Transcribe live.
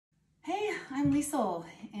I'm Liesl,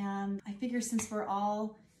 and I figure since we're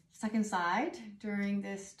all stuck inside during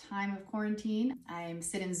this time of quarantine, I'm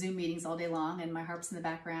sitting in Zoom meetings all day long and my harp's in the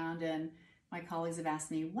background, and my colleagues have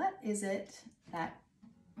asked me, what is it that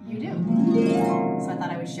you do? So I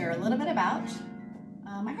thought I would share a little bit about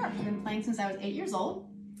my harp. I've been playing since I was 8 years old,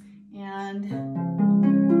 and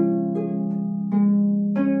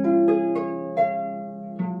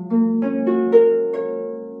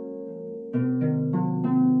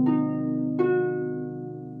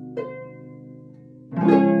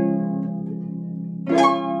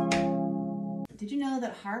did you know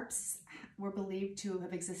that harps were believed to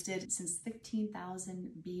have existed since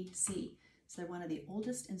 15,000 BC? So they're one of the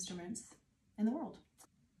oldest instruments in the world.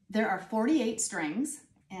 There are 48 strings,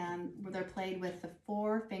 and they're played with the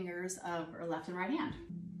 4 fingers of our left and right hand.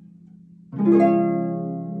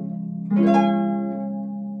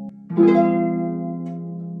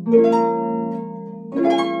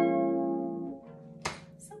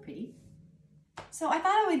 So pretty. So I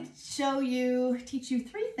thought I would teach you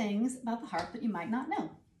 3 things about the harp that you might not know.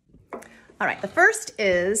 All right, the first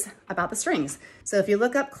is about the strings. So if you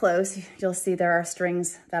look up close, you'll see there are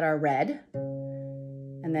strings that are red,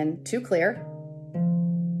 and then 2 clear,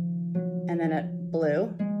 and then a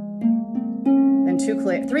blue, then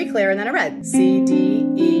 3 clear, and then a red. C, D,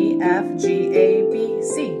 E, F, G, A, B,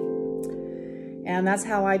 C. And that's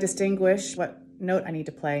how I distinguish what note I need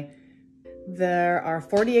to play. There are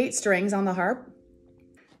 48 strings on the harp.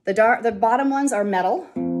 The bottom ones are metal,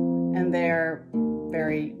 and they're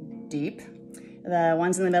very deep. The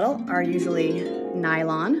ones in the middle are usually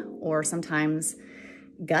nylon, or sometimes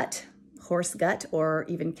gut, horse gut, or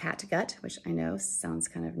even cat gut, which I know sounds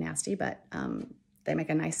kind of nasty, but they make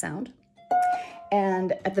a nice sound.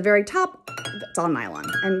 And at the very top, it's all nylon.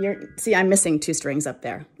 And see, I'm missing 2 strings up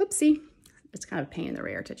there. Whoopsie. It's kind of a pain in the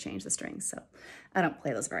rear to change the strings, so I don't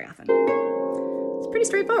play those very often. It's pretty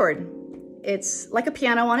straightforward. It's like a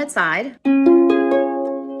piano on its side.